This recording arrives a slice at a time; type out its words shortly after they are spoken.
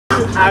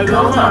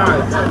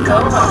Aloha.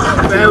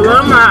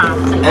 Beloma.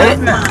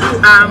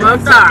 I'm a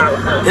star.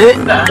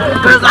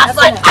 Because I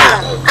say,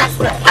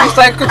 It's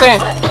like good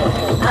thing.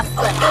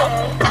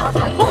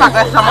 oh my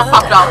gosh, someone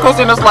popped out. Because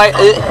it's like,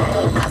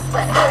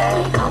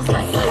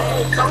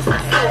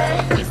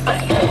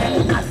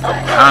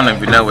 I don't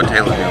even know what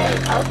Taylor doing.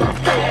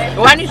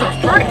 Oh, I need some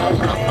Sprite.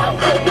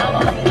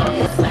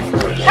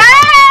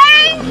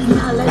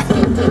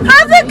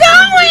 How's it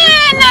going?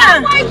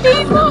 White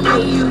people.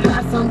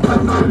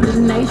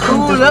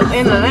 Cool up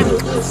in the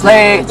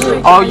Slay,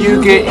 all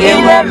you get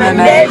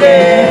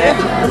eliminated.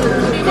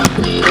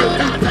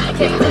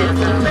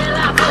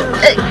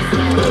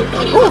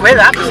 Ooh, maybe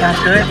that sounds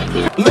good.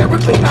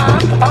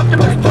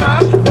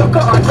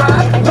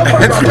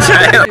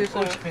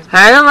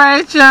 Hey,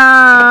 Rachel.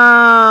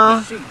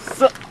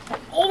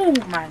 Oh,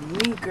 my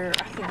knee, girl.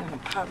 I think I'm going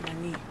to pop my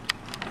knee.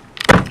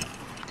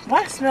 What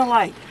does it smell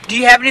like? Do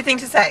you have anything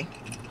to say?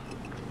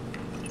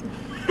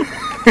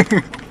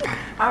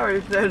 I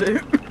already said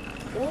it.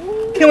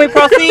 Can we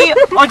proceed,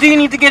 or do you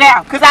need to get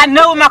out? Because I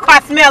know what my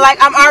car smells like.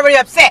 I'm already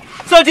upset.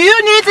 So do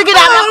you need to get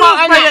out of my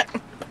car or not?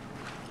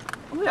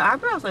 Ooh, your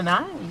eyebrows are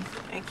nice.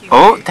 Thank you.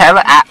 Oh,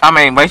 Taylor,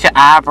 where's your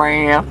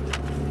eyebrow?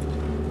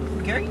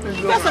 Girl,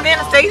 you got some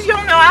Anastasia, you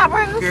don't know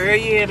eyebrows? Girl,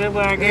 yeah, that's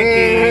what I got.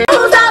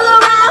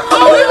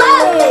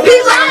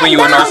 When you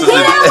a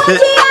narcissist.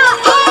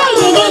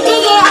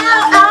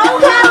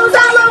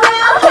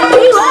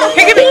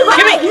 Hey, give me.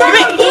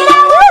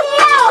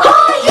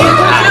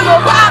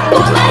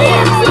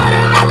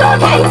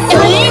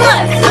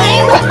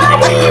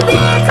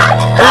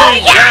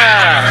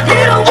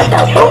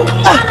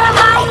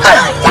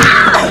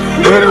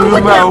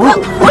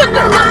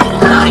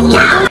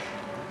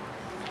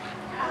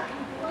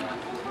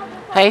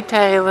 Hey,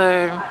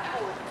 Taylor.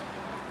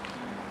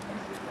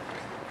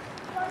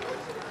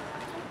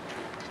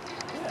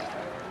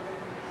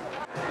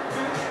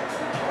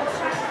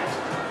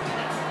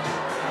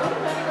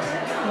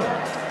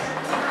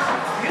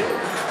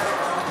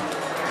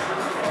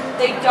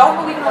 They don't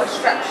believe in those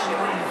stretch shoes.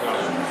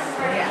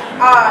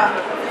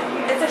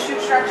 Yeah. It's a shoe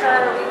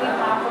stretcher. We leave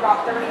them on for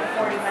about 30 to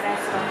 40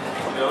 minutes.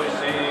 You always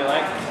say you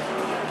like?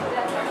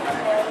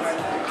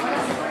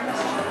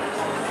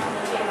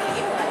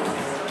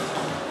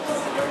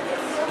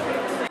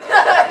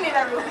 I mean,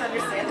 everyone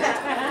understands that.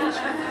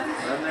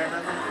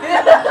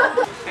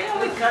 I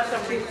only got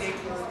some big things.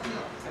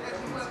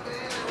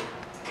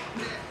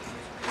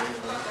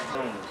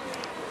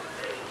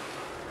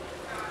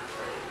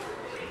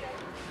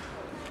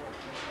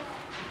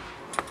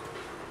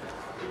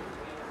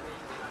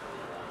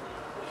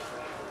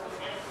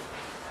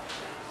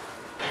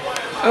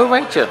 Oh,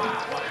 Rachel,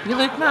 you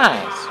look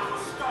nice.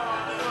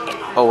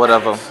 Or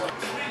whatever.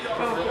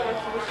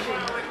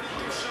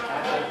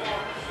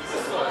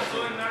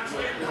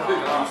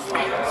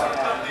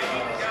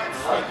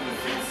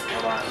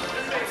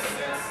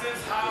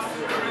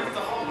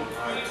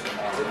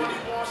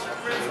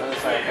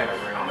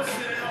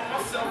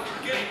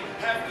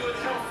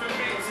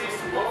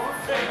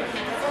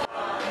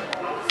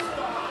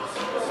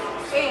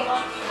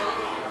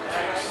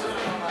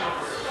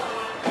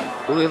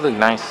 Ooh, they look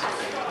nice.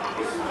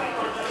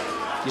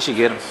 You should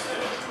get them.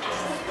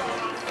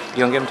 You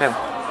gonna get them, Taylor?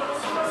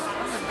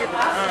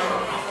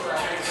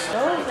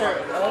 Those are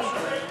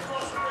ugly.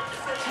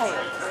 Hey,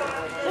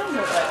 those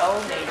look like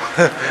old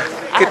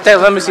ladies. Get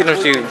Taylor, let me see them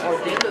shoes. Oh,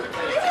 they look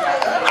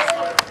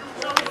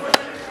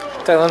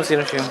Taylor, let me see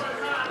them shoes.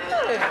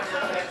 good.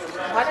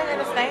 Why they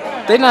gotta stay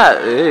on? They not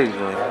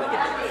ugly.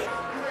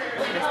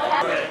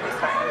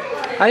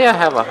 How y'all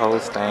have a whole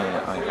stain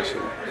on your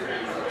shoe?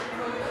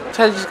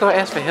 Taylor, just go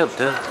ask for help,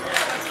 dude.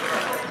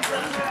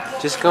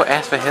 Just go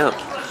ask for help.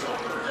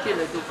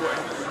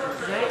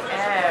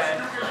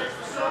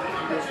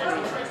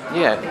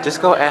 Yeah,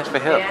 just go ask for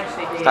help.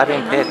 Stop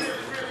being petty.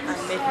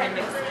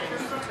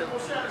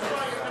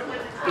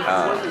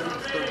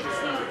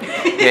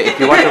 Yeah, if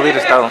you want to leave the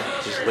store,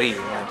 just leave.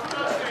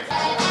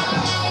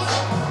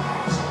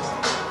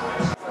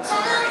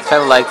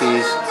 Taylor like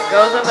these.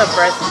 Those are the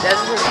breast.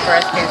 That's just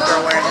breast cancer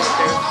awareness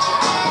too.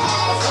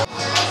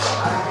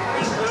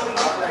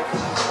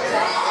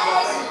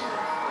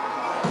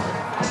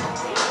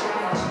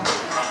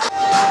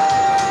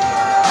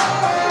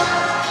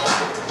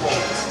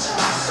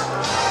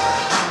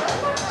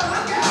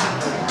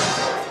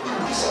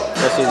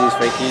 Let's see these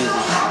fake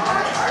Yeezys.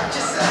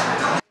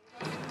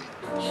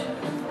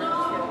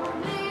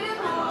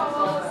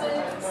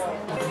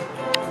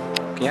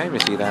 Can y'all even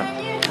see that?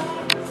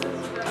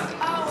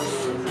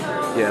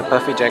 Yeah,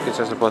 puffy jackets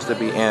are supposed to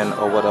be in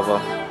or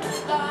whatever.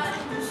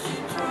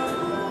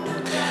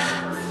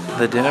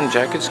 The denim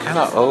jacket's kind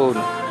of old,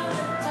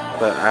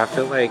 but I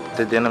feel like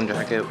the denim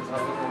jacket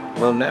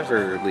will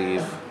never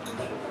leave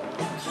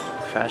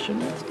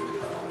fashion.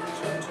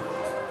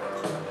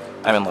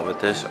 I'm in love with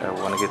this. I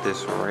want to get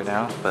this right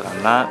now, but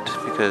I'm not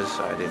because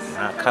I did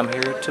not come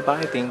here to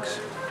buy things.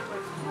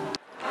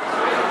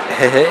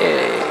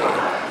 Hey,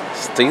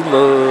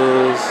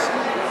 Steelers.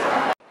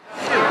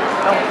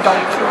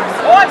 Don't.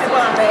 Oh, I just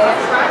want bad.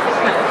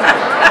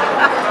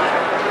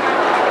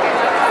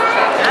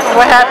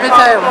 What happened,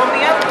 Taylor?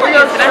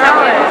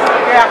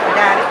 Yeah, I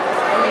forgot it.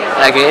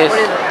 I guess. What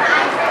is it?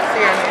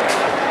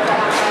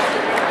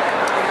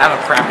 I don't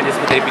practice this,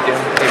 what they be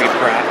doing. They be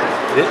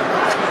practicing.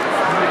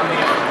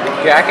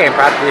 Yeah, I can't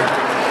practice.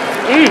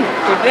 Yeah,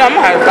 I'm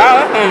gonna have to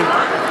buy it.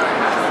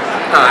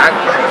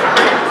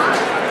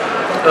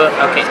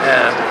 Okay,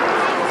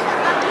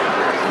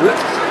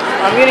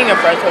 I'm getting a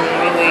pretzel when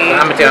we leave.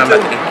 I'm gonna tell him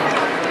about to eat.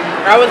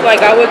 I was like,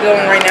 I would go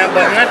in right now,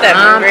 but I'm not that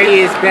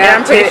hungry. And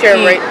I'm pretty sure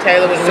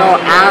Taylor was So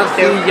I'll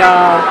see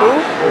y'all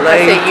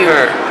I said you.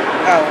 later.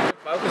 Oh.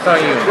 Focus on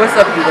you. What's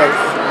up, you guys?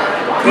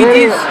 It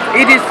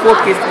is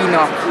focused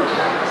enough.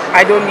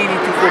 I don't need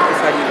it to focus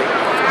anyway.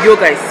 Yo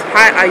guys,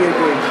 how are you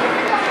doing?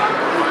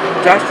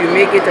 Josh, you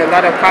make it a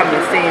lot of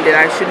comments saying that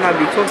I should not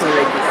be talking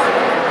like this.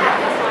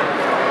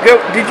 Girl,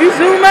 did you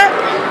zoom out?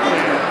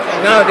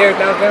 No, there's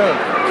no zoom.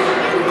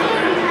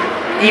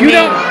 You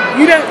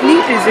don't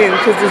need to zoom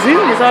because the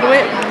zoom is all the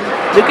way.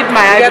 Look at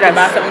my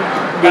eyebrows.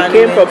 They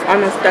came from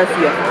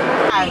Anastasia.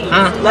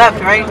 Left,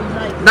 right?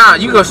 Nah,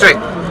 you go straight.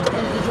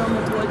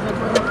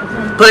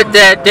 Put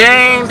that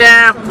thing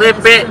down, flip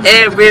it,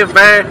 and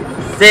reverse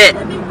it.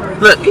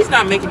 Look, He's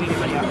not making any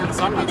money off me,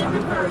 so I'm not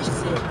talking.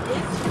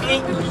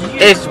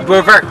 it's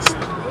reversed.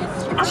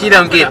 She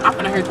don't get I'm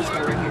gonna hurt this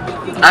girl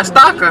right here. a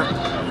stalker.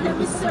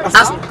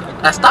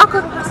 A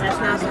stalker? That's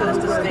not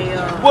supposed to stay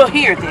on. Well,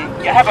 here then.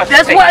 Yeah, how about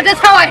That's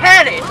how I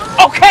had it.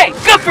 Okay,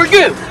 good for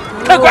you.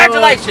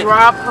 Congratulations.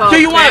 Do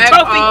you want a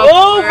trophy?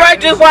 Oh, right,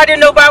 just why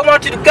didn't nobody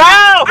want you to go?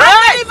 I'm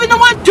not even the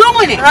one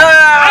doing it.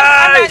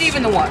 I'm not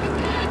even the one.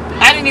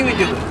 I didn't even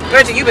do it.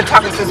 Rachel, you've been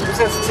talking since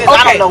Okay,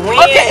 I don't know when.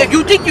 okay, if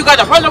you think you got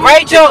a problem,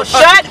 Rachel,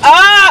 shut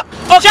up!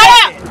 Okay, shut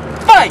up!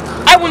 Fine,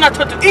 I will not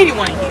talk to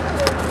anyone in here.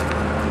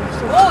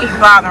 Oh, you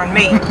bothering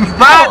me. You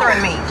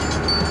bothering me.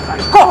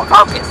 Go,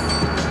 focus.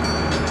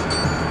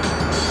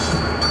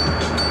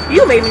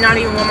 You made me not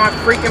even want my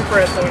freaking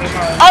pretzel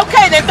anymore.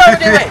 Okay, then throw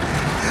it away.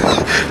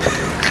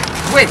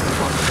 Wait,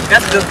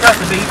 That's good stuff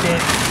to beat then.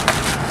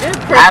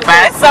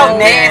 that's so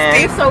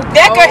nasty. So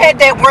That girl had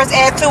that worst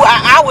ass too.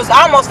 I was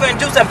almost finna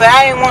do something, but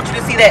I didn't want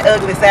you to see that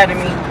ugly side of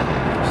me.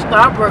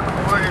 Stop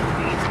recording,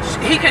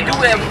 He can do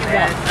whatever he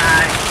wants.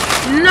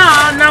 No,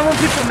 not when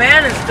people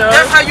mad and stuff.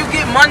 That's how you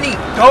get money,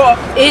 dog.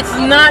 It's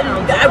not.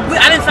 I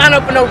didn't sign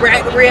up for no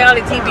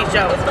reality TV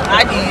show.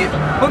 I did.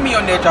 Put me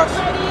on there, Josh.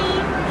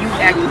 You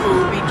act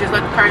fool, be just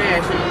like the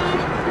Kardashians.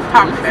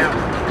 Talking about.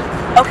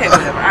 Okay,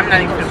 whatever. I'm not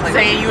even gonna play.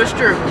 Saying you a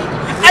stripper.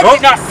 I did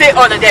not sit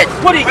on that.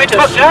 What are you Rachel,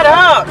 talking? shut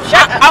up.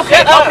 Shut up.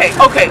 Okay, Shut up.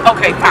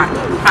 okay, fine.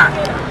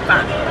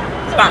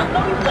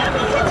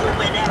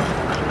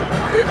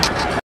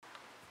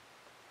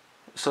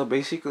 So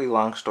basically,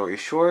 long story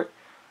short,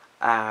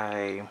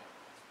 I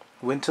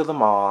went to the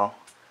mall.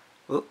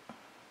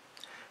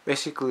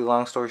 Basically,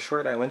 long story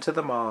short, I went to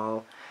the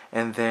mall,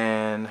 and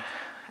then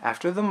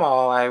after the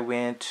mall, I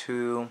went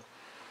to.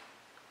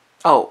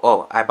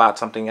 I bought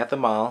something at the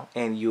mall,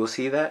 and you'll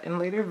see that in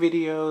later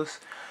videos.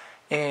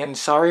 And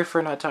sorry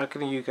for not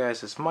talking to you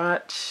guys as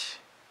much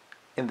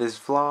in this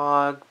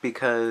vlog,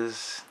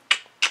 because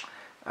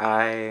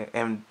I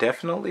am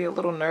definitely a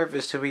little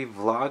nervous to be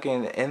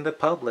vlogging in the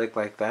public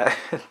like that.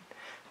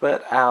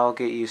 But I'll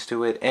get used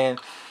to it. And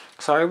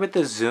sorry with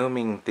the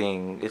zooming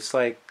thing. It's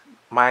like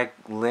my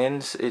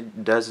lens,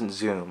 it doesn't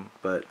zoom,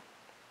 but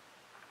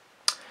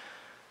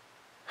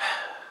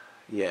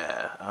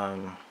yeah.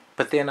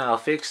 But then I'll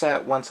fix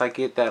that once I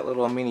get that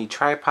little mini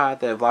tripod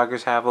that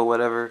vloggers have or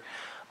whatever.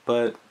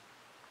 But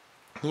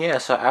yeah,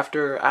 so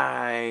after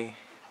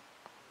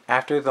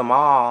the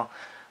mall,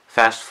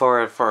 fast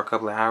forward for a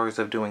couple of hours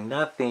of doing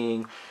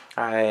nothing,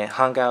 I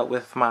hung out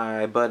with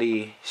my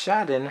buddy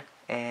Shadden,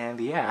 and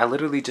yeah, I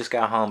literally just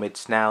got home.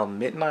 It's now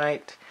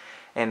midnight,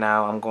 and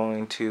now I'm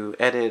going to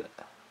edit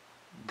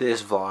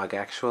this vlog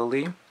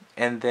actually,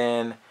 and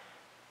then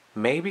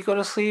maybe go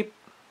to sleep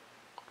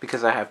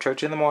because I have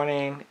church in the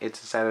morning.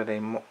 It's a Saturday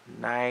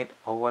night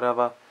or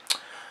whatever.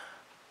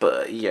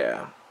 But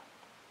yeah.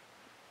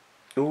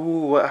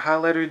 Ooh, what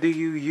highlighter do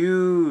you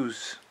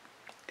use?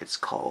 It's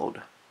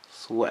called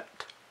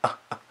Sweat.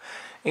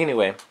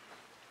 Anyway,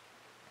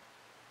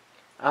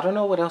 I don't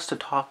know what else to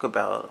talk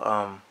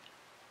about.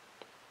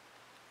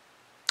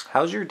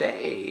 How's your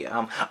day?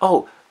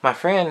 Oh, my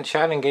friend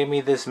Shannon gave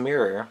me this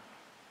mirror.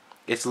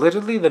 It's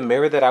literally the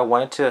mirror that I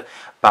wanted to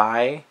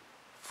buy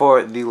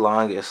for the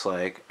longest.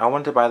 Like, I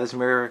wanted to buy this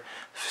mirror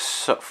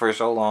for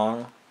so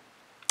long,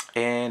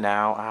 and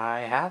now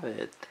I have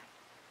it.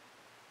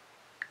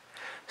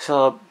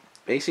 So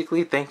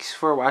basically, thanks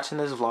for watching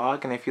this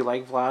vlog, and if you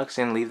like vlogs,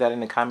 then leave that in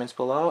the comments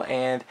below.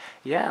 And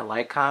yeah,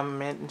 like,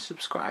 comment, and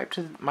subscribe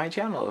to my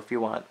channel if you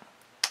want.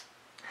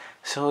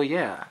 So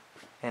yeah,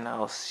 and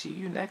I'll see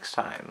you next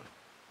time.